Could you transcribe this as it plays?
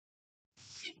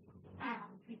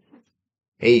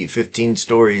Hey, 15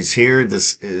 stories here.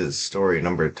 This is story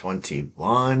number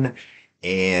 21,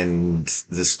 and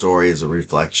this story is a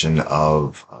reflection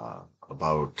of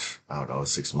about, I don't know,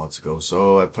 6 months ago.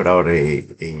 So I put out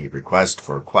a request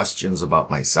for questions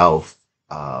about myself.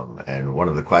 And one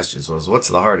of the questions was, what's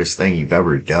the hardest thing you've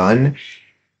ever done?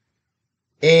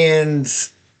 And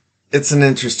it's an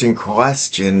interesting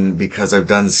question because I've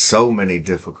done so many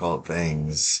difficult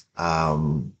things.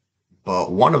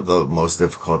 But one of the most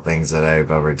difficult things that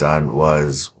I've ever done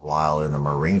was while in the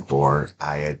Marine Corps.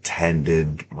 I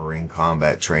attended Marine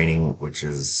combat training, which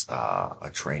is a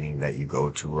training that you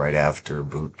go to right after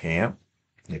boot camp,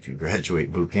 if you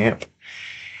graduate boot camp.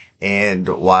 And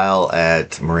while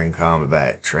at Marine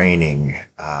combat training,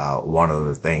 one of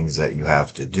the things that you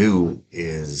have to do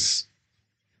is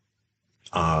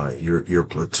your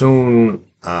platoon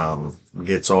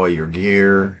gets all your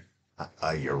gear,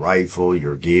 your rifle,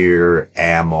 your gear,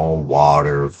 ammo,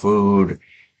 water, food.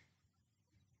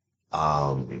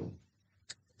 Um,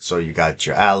 so you got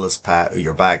your Atlas pack,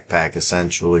 your backpack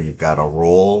essentially. You've got a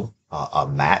roll, a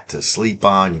mat to sleep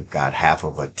on. You've got half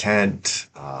of a tent.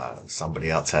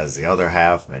 Somebody else has the other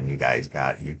half, and you guys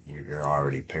you're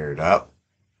already paired up.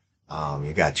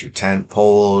 You got your tent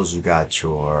poles, you got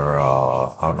your,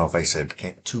 I don't know if I said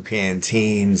two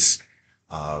canteens,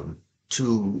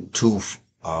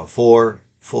 four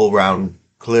full round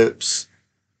clips,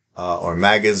 or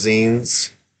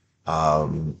magazines,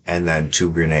 and then two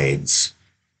grenades.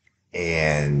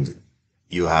 And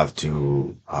you have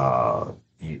to,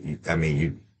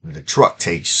 the truck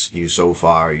takes you so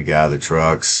far, you gather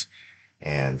trucks,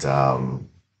 and,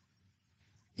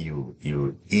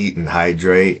 you eat and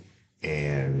hydrate,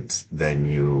 and then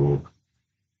you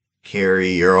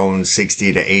carry your own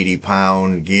 60 to 80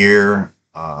 pound gear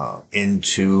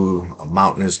into a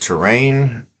mountainous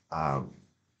terrain.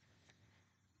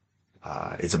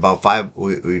 It's about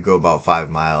we go about 5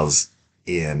 miles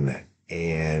in,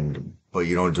 but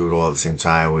you don't do it all at the same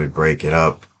time. We'd break it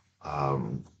up.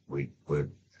 We'd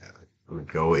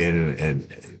go in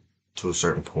and to a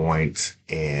certain point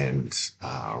and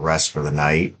rest for the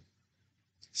night,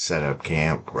 set up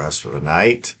camp, rest for the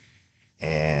night,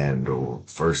 and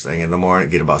first thing in the morning,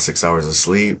 get about 6 hours of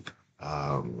sleep.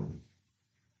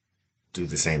 Do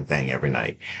the same thing every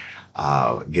night.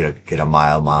 Get a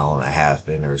mile and a half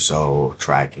in or so,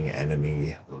 tracking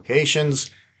enemy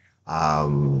locations.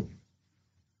 Doing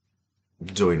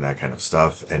that kind of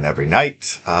stuff, and every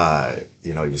night,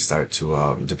 you start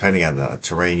to, depending on the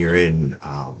terrain you're in.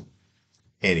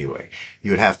 Anyway,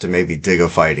 you would have to maybe dig a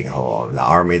fighting hole. In the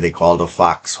Army, they called it a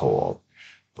foxhole.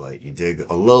 But you dig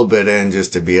a little bit in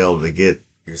just to be able to get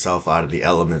yourself out of the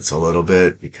elements a little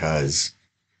bit, because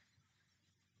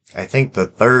I think the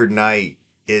third night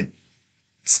it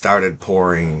started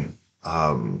pouring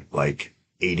like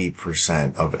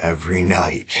 80% of every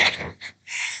night.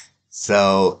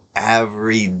 So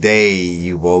every day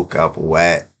you woke up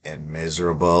wet and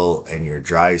miserable, and your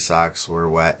dry socks were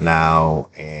wet now,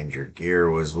 and your gear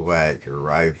was wet, your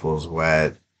rifle's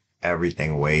wet,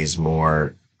 everything weighs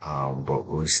more, but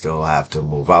we still have to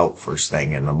move out first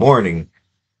thing in the morning.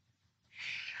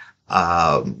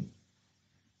 Um,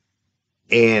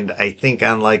 and I think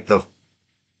on like the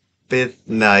fifth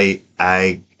night,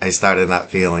 I started not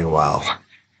feeling well.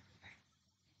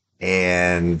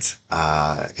 And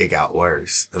it got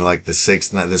worse. And like the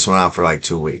sixth night, this went on for like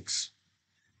 2 weeks.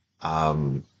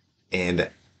 Um, and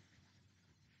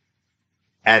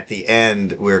at the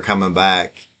end, we were coming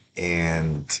back,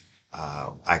 and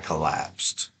I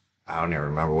collapsed. I don't even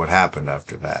remember what happened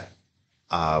after that.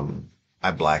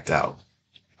 I blacked out.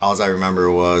 All I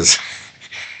remember was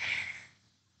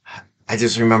I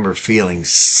just remember feeling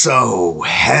so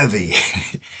heavy,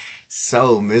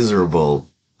 so miserable.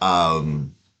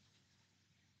 Um,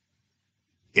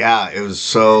 yeah,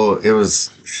 this was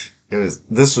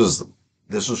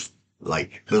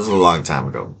a long time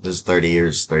ago. This is 30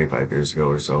 years, 35 years ago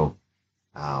or so.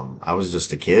 I was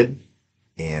just a kid,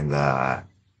 and, but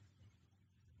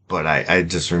I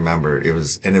just remember it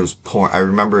was pouring. I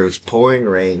remember it was pouring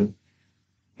rain.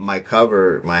 My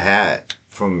hat,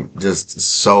 from just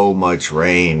so much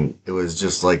rain, it was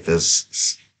just like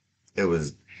this. It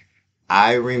was,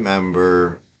 I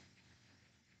remember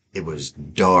it was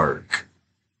dark,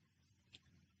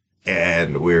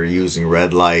 and we were using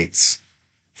red lights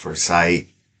for sight,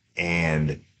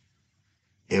 and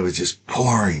it was just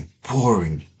pouring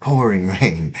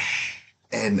rain.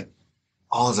 And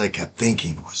all I kept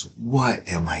thinking was, what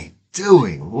am I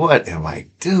doing? What am I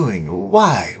doing?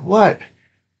 Why? What?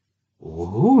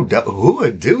 Who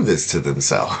would do this to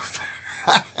themselves?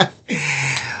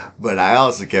 But I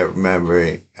also kept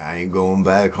remembering, I ain't going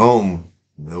back home.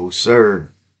 No, sir.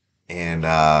 And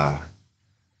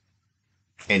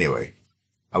anyway,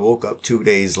 I woke up 2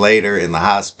 days later in the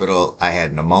hospital. I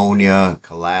had pneumonia,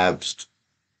 collapsed.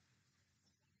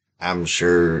 I'm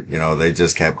sure, they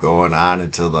just kept going on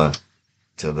until the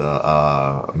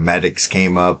medics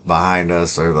came up behind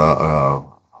us, or the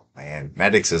man,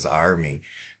 medics is army.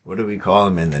 What do we call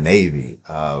them in the Navy?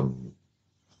 Wow,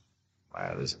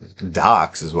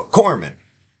 docs is what, corpsmen.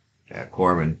 Yeah,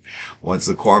 corpsmen. Once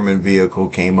the corpsman vehicle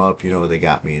came up, they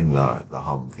got me in the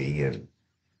Humvee and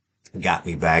got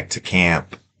me back to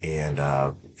camp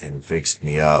and fixed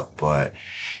me up. But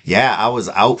yeah, I was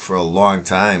out for a long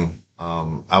time.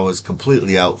 I was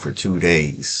completely out for 2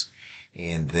 days,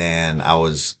 and then I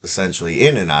was essentially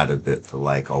in and out of it for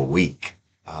like a week.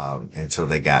 Until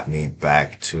they got me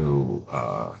back to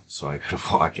so I could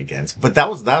walk again. But that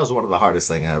was one of the hardest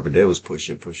things I ever did, was push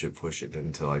it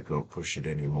until I couldn't push it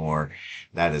anymore.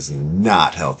 That is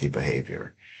not healthy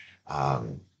behavior.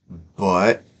 Um,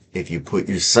 but if you put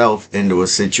yourself into a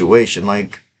situation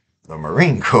like the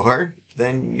Marine Corps,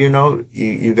 then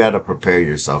you got to prepare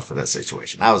yourself for that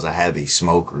situation. I was a heavy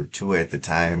smoker too at the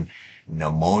time.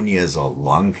 Pneumonia is a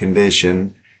lung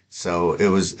condition, so it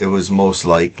was most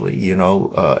likely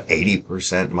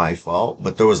 80% my fault.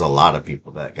 But there was a lot of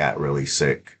people that got really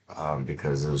sick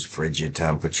because it was frigid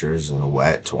temperatures and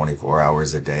wet 24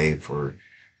 hours a day for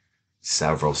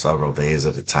several days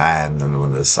at a time. And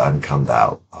when the sun comes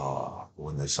out,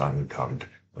 when the sun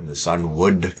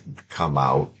would come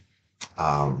out,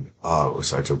 it was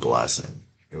such a blessing.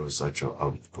 It was such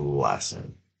a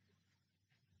blessing.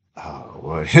 Oh,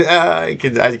 what? I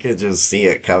could just see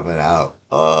it coming out.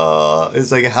 Oh, it's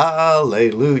like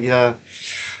hallelujah.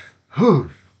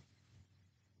 Whew.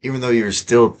 Even though you're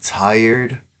still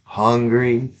tired,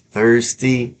 hungry,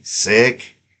 thirsty,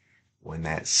 sick, when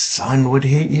that sun would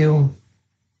hit you,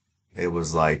 it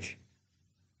was like,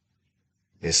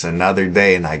 it's another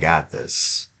day and I got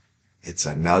this. It's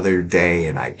another day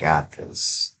and I got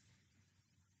this.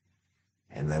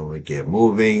 And then we get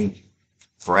moving.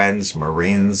 Friends,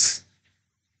 Marines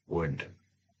would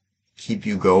keep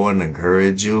you going,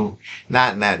 encourage you.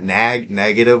 Not in that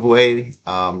negative way,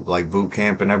 like boot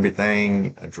camp and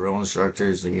everything, drill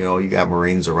instructors, and you got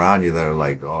Marines around you that are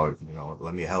like, oh,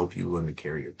 let me help you, let me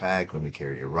carry your pack, let me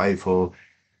carry your rifle,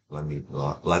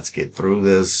 let's get through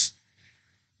this.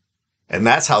 And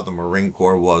that's how the Marine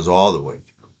Corps was all the way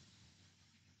through.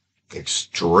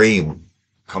 Extreme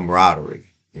camaraderie,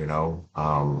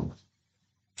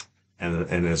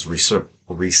 and it's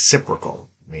reciprocal,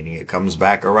 meaning it comes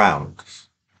back around.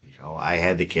 I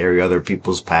had to carry other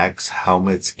people's packs,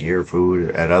 helmets, gear,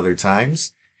 food at other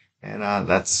times, and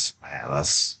that's man,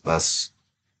 that's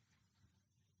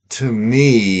to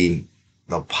me,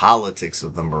 the politics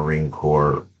of the Marine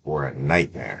Corps were a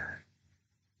nightmare,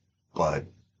 but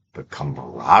the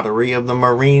camaraderie of the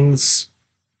Marines,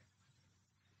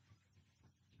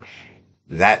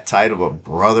 that type of a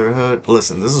brotherhood.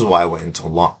 Listen, this is why I went into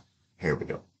law. Here we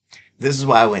go. This is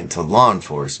why I went into law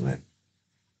enforcement.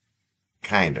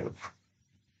 Kind of.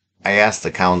 I asked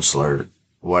the counselor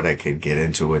what I could get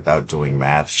into without doing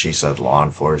math. She said law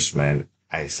enforcement.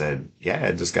 I said, yeah,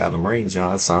 I just got in the Marines.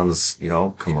 That sounds,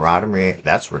 camaraderie.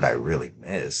 That's what I really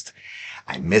missed.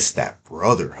 I missed that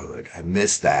brotherhood. I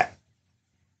missed that.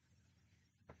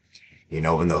 In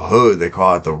the hood, they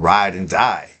call it the ride and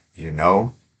die.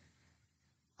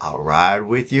 I'll ride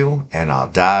with you and I'll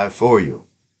die for you.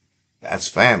 That's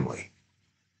family.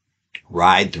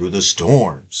 Ride through the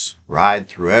storms. Ride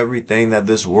through everything that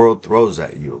this world throws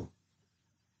at you.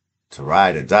 To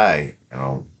ride or die,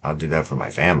 I'll do that for my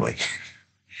family.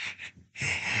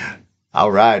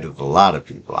 I'll ride with a lot of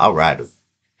people. I'll ride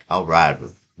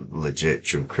with legit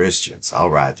true Christians. I'll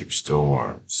ride through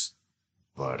storms.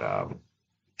 But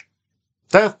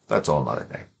that's all another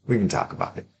thing. We can talk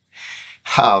about it.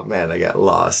 Oh man, I got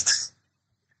lost.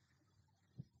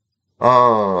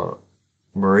 Oh,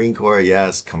 Marine Corps,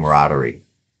 yes, camaraderie.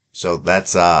 So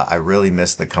that's I really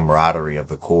miss the camaraderie of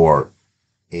the Corps,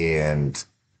 and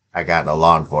I got into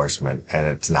law enforcement, and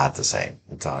it's not the same.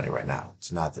 I'm telling you right now,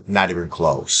 it's not even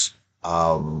close.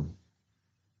 Um,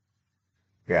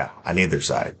 yeah, on either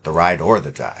side, the ride or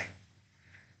the die.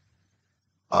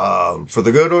 For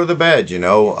the good or the bad,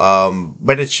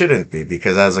 but it shouldn't be,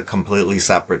 because that's a completely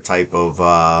separate type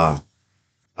of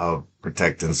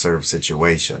protect and serve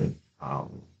situation.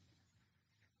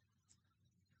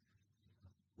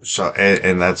 So,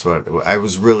 and that's what I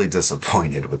was really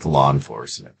disappointed with law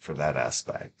enforcement for that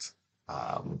aspect.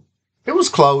 Um, it was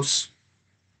close,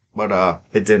 but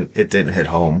it didn't hit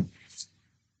home.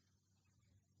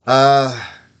 Uh,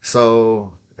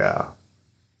 so yeah.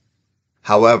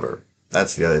 However,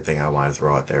 That's the other thing I want to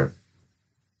throw out there.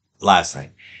 Last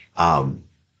thing. Um,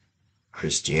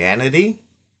 Christianity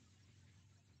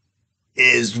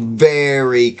is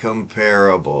very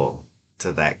comparable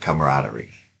to that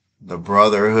camaraderie. The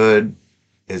brotherhood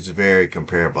is very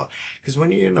comparable. Because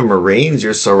when you're in the Marines,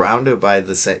 you're surrounded by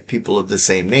people of the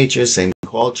same nature, same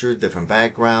culture, different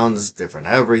backgrounds, different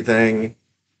everything.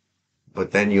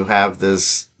 But then you have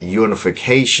this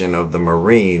unification of the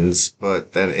Marines,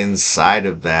 but then inside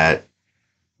of that,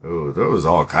 oh, there was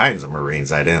all kinds of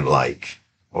Marines I didn't like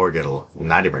or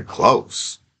not even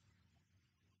close.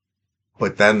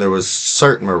 But then there was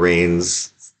certain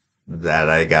Marines that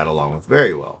I got along with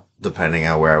very well, depending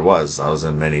on where I was. I was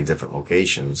in many different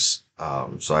locations.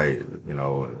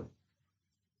 So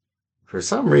for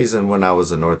some reason, when I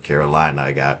was in North Carolina,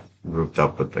 I got grouped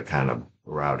up with the kind of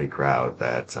rowdy crowd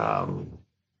that, I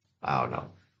don't know.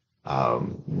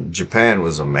 Japan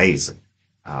was amazing.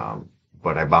 Um,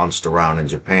 but I bounced around in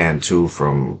Japan too,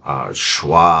 from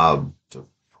Schwab to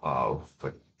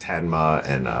Tenma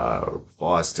and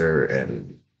Foster,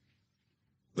 and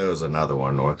there was another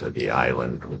one north of the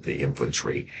island with the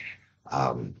infantry.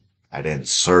 Um, I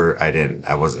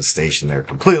wasn't stationed there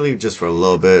completely, just for a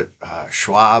little bit.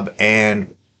 Schwab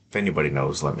and, if anybody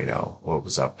knows, let me know what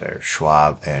was up there.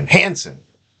 Schwab and Hanson.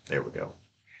 There we go.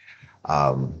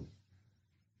 Um,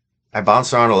 I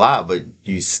bounced around a lot, but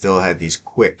you still had these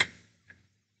quick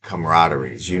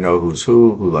camaraderies. You know who's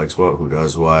who likes what, who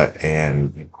does what,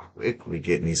 and you quickly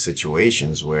get in these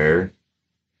situations where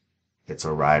it's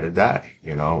a ride or die.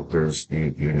 You know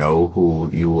who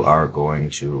you are going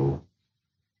to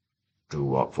do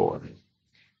what for.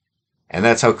 And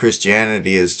that's how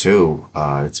Christianity is too.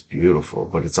 It's beautiful,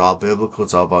 but it's all biblical.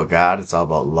 It's all about God. It's all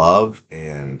about love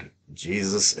and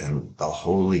Jesus and the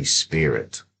Holy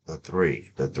Spirit. The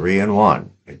three in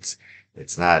one. It's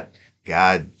not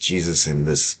God, Jesus, and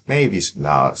this maybe.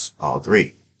 No, it's all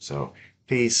three. So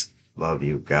peace, love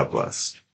you, God bless.